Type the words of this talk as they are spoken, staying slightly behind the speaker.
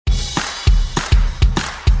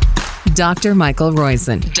Dr. Michael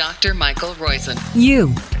Roizen. Dr. Michael Roizen.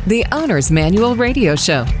 You, the Owner's Manual Radio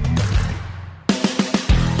Show.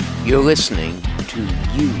 You're listening to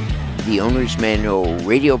You, the Owner's Manual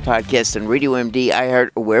Radio Podcast on Radio MD, iHeart,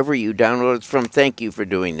 or wherever you download it from. Thank you for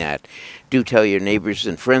doing that. Do tell your neighbors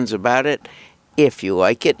and friends about it. If you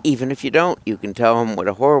like it, even if you don't, you can tell them what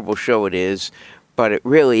a horrible show it is. But it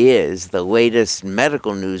really is the latest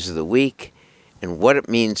medical news of the week and what it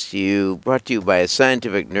means to you, brought to you by a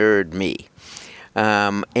scientific nerd, me.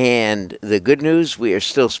 And the good news, we are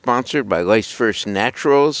still sponsored by Life's First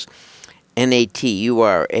Naturals,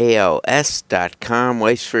 naturals.com.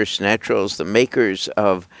 Life's First Naturals, the makers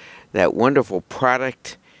of that wonderful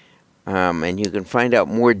product. And you can find out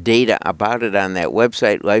more data about it on that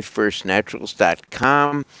website,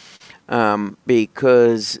 lifefirstnaturals.com,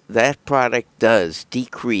 because that product does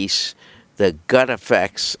decrease the gut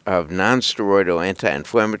effects of nonsteroidal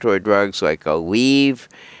anti-inflammatory drugs like Aleve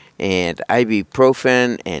and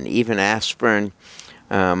ibuprofen and even aspirin.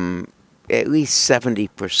 At least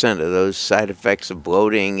 70% of those side effects of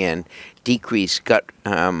bloating and decreased gut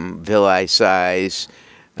villi size,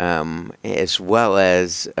 as well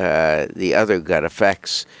as the other gut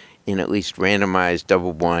effects in at least randomized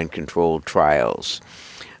double-blind controlled trials.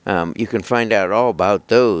 You can find out all about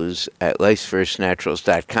those at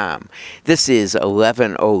lifefirstnaturals.com. This is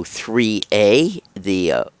 1103A.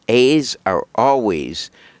 The A's are always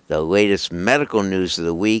the latest medical news of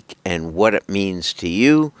the week and what it means to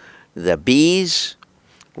you. The B's,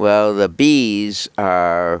 well, the B's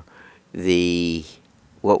are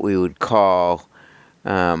what we would call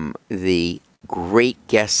the great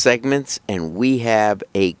guest segments, and we have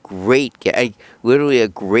literally a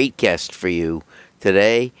great guest for you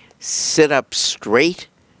today. Sit up straight,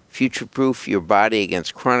 future-proof your body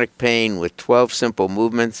against chronic pain with 12 simple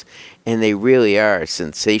movements, and they really are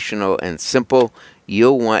sensational and simple.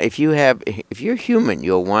 If you're human,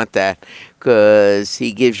 you'll want that because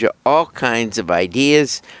he gives you all kinds of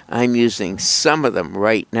ideas. I'm using some of them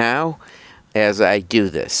right now as I do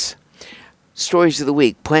this. Stories of the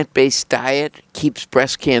week. Plant-based diet keeps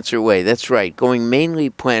breast cancer away. That's right, going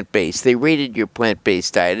mainly plant-based. They rated your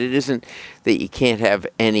plant-based diet. It isn't that you can't have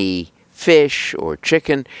any fish or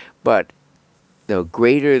chicken, but the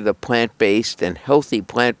greater the plant-based and healthy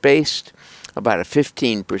plant-based, about a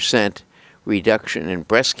 15% reduction in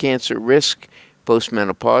breast cancer risk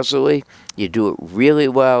postmenopausally. You do it really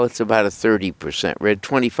well, it's about a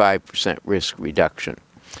 25% risk reduction.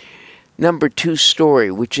 Number 2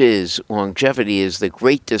 story, which is longevity, is the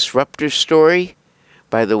great disruptor story.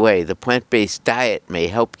 By the way, the plant-based diet may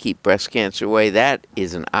help keep breast cancer away. That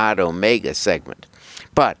is an odd omega segment.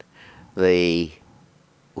 But the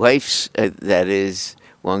longevity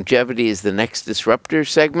is the next disruptor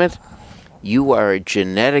segment. You are a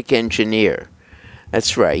genetic engineer.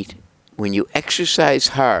 That's right. When you exercise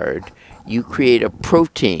hard, you create a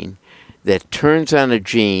protein that turns on a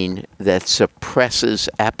gene that suppresses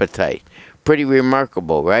appetite. Pretty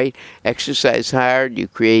remarkable, right? Exercise hard, you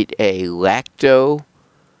create a lacto,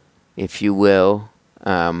 if you will,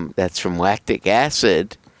 that's from lactic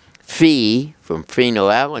acid, Phe from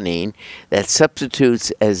phenylalanine, that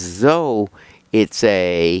substitutes as though it's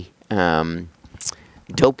a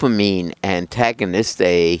dopamine antagonist,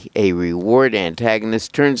 a reward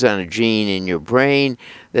antagonist, turns on a gene in your brain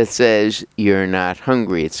that says you're not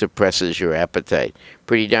hungry. It suppresses your appetite.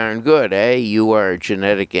 Pretty darn good, eh? You are a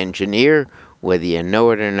genetic engineer, whether you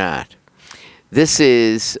know it or not. This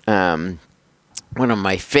is one of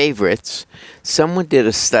my favorites. Someone did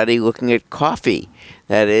a study looking at coffee.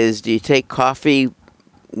 That is, do you take coffee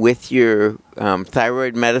with your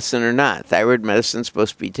thyroid medicine or not? Thyroid medicine is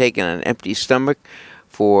supposed to be taken on an empty stomach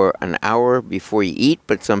for an hour before you eat,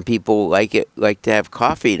 but some people like to have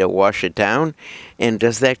coffee to wash it down. And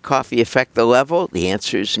does that coffee affect the level? The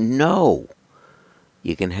answer is no.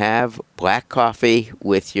 You can have black coffee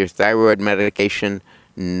with your thyroid medication,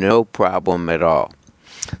 no problem at all.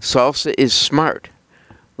 Salsa is smart.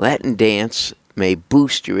 Latin dance may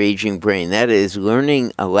boost your aging brain. That is,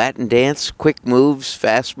 learning a Latin dance, quick moves,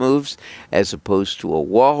 fast moves, as opposed to a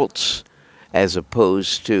waltz, as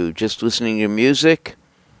opposed to just listening to music.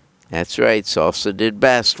 That's right, salsa did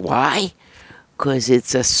best. Why? Because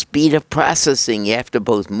it's a speed of processing. You have to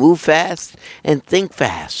both move fast and think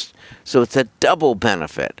fast. So it's a double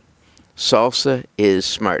benefit. Salsa is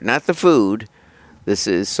smart. Not the food. This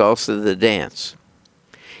is salsa the dance.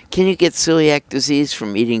 Can you get celiac disease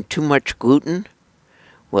from eating too much gluten?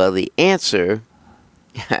 Well, the answer,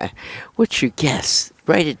 what's your guess?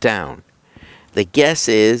 Write it down. The guess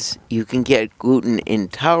is you can get gluten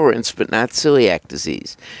intolerance, but not celiac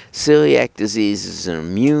disease. Celiac disease is an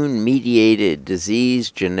immune-mediated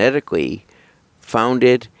disease, genetically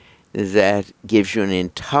founded, that gives you an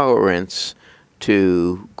intolerance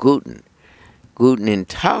to gluten. Gluten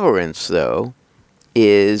intolerance, though,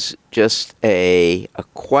 is just a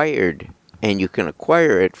acquired, and you can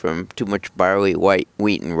acquire it from too much barley, white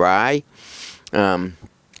wheat, and rye,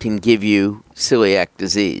 can give you celiac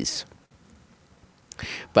disease.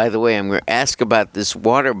 By the way, I'm going to ask about this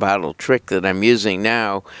water bottle trick that I'm using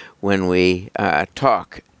now when we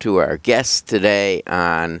talk to our guests today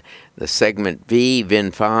on the segment V, Vin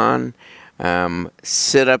Fan.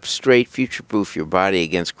 Sit up straight, future-proof your body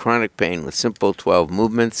against chronic pain with simple 12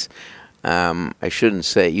 movements. I shouldn't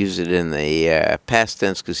say use it in the past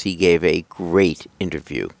tense because he gave a great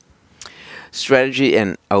interview. Strategy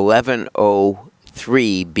in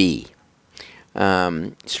 1103B.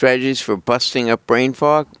 Strategies for busting up brain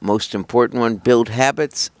fog. Most important one, build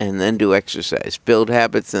habits and then do exercise. Build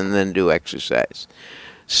habits and then do exercise.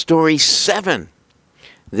 Story 7.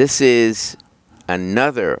 This is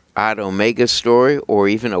another Odd Omega story, or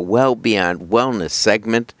even a Well Beyond Wellness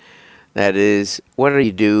segment. That is, what do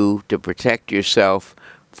you do to protect yourself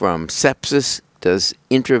from sepsis? Does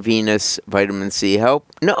intravenous vitamin C help?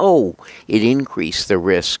 No, it increased the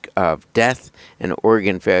risk of death and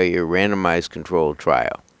organ failure randomized controlled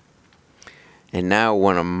trial. And now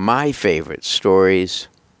one of my favorite stories.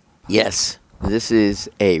 Yes, this is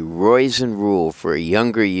a Roizen rule for a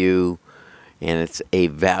younger you, and it's a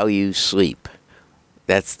value sleep.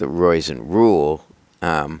 That's the Roizen rule.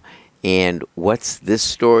 And what's this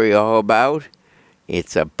story all about?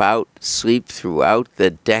 It's about sleep throughout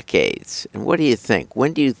the decades. And what do you think?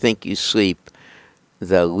 When do you think you sleep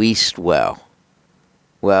the least well?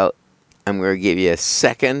 Well, I'm going to give you a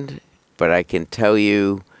second, but I can tell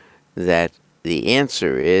you that the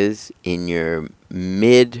answer is in your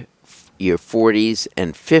 40s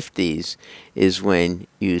and 50s is when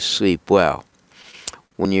you sleep well.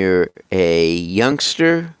 When you're a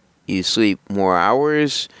youngster, you sleep more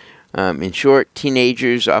hours. In short,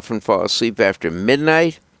 teenagers often fall asleep after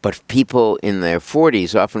midnight, but people in their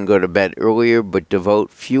 40s often go to bed earlier but devote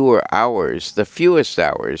fewer hours, the fewest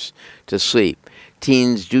hours, to sleep.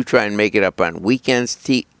 Teens do try and make it up on weekends,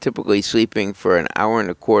 typically sleeping for an hour and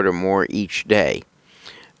a quarter more each day.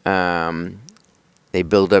 They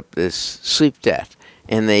build up this sleep debt,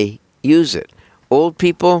 and they use it. Old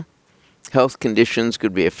people, health conditions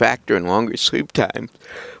could be a factor in longer sleep time,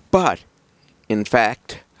 but, in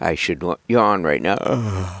fact, I should yawn right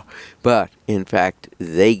now. But, in fact,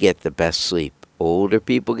 they get the best sleep. Older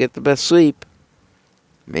people get the best sleep.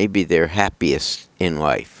 Maybe they're happiest in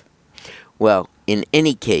life. Well, in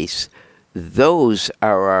any case, those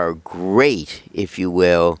are our great, if you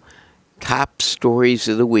will, top stories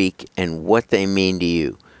of the week and what they mean to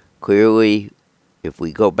you. Clearly, if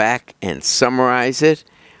we go back and summarize it,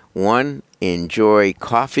 1, enjoy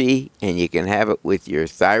coffee, and you can have it with your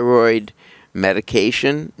thyroid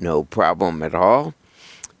medication, no problem at all.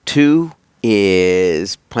 2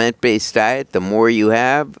 is plant-based diet. The more you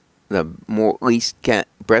have, the more least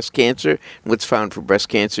breast cancer. What's found for breast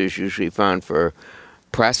cancer is usually found for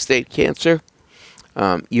prostate cancer.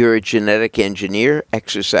 You're a genetic engineer.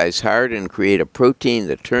 Exercise hard and create a protein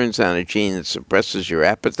that turns on a gene that suppresses your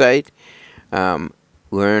appetite.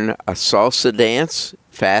 Learn a salsa dance,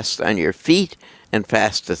 fast on your feet and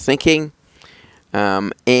fast to thinking.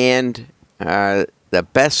 And the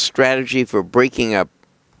best strategy for breaking up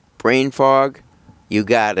brain fog, you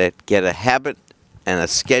got it. Get a habit and a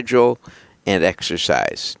schedule and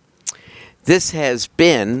exercise. This has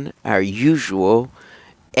been our usual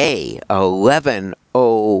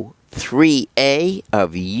A1103A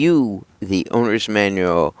of You, the Owner's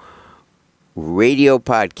Manual radio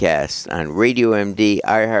podcast on Radio MD,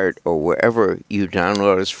 iHeart, or wherever you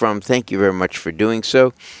download us from. Thank you very much for doing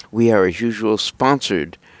so. We are, as usual,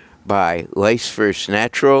 sponsored by Life's First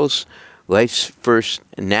Naturals, Life's First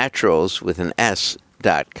Naturals with an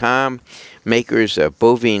S.com, makers of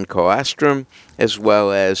bovine colostrum, as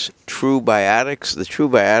well as True Biotics. The True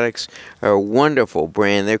Biotics are a wonderful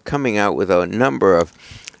brand. They're coming out with a number of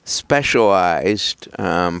specialized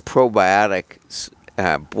probiotic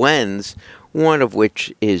blends, one of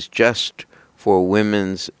which is just for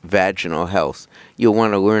women's vaginal health. You'll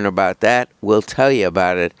want to learn about that. We'll tell you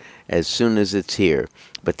about it as soon as it's here.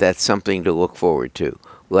 But that's something to look forward to.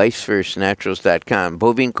 Life'sFirstNaturals.com.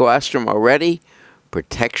 Bovine colostrum already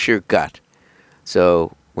protects your gut.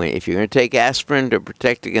 So if you're going to take aspirin to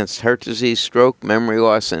protect against heart disease, stroke, memory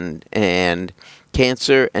loss, and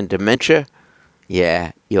cancer and dementia,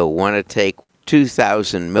 yeah, you'll want to take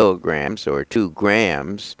 2,000 milligrams or 2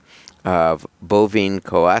 grams of bovine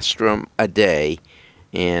colostrum a day.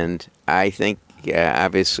 And I think,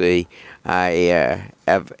 obviously, I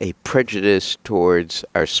have a prejudice towards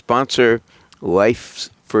our sponsor,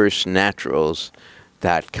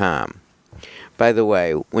 LifeFirstNaturals.com. By the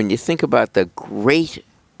way, when you think about the great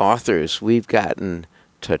authors we've gotten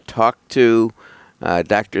to talk to,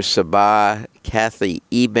 Dr. Sabah, Kathy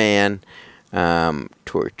Eban,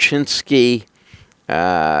 Torchinsky,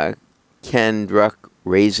 Ken Druck,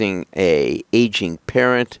 Raising a Aging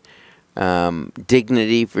Parent,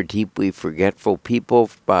 Dignity for Deeply Forgetful People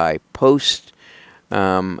by Post,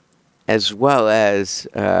 as well as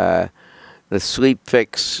The Sleep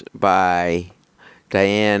Fix by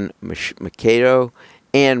Diane Mikado,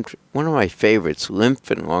 and one of my favorites,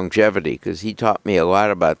 Lymph and Longevity, because he taught me a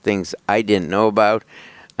lot about things I didn't know about.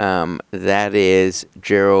 That is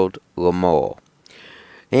Gerald Lamole.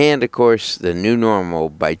 And, of course, The New Normal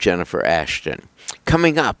by Jennifer Ashton.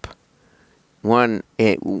 Coming up,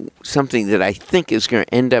 something that I think is going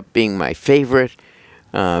to end up being my favorite.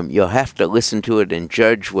 You'll have to listen to it and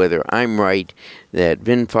judge whether I'm right, that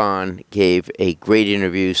Vin Phong gave a great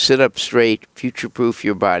interview. Sit up straight, future-proof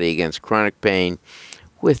your body against chronic pain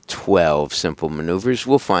with 12 simple maneuvers.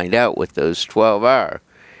 We'll find out what those 12 are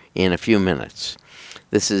in a few minutes.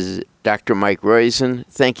 This is Dr. Mike Roizen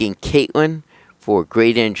thanking Caitlin for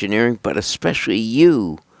great engineering, but especially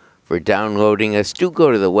you for downloading us. Do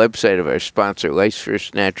go to the website of our sponsor,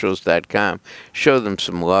 LifeFirstNaturals.com. Show them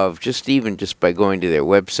some love. Just by going to their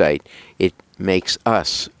website, it makes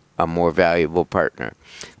us a more valuable partner.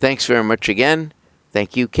 Thanks very much again.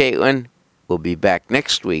 Thank you, Caitlin. We'll be back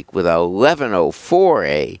next week with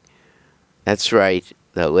 1104A. That's right,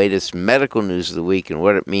 the latest medical news of the week and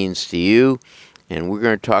what it means to you. And we're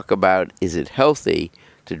going to talk about, is it healthy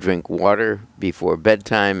to drink water before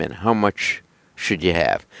bedtime, and how much should you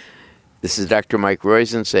have? This is Dr. Mike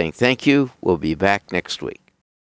Roizen saying thank you. We'll be back next week.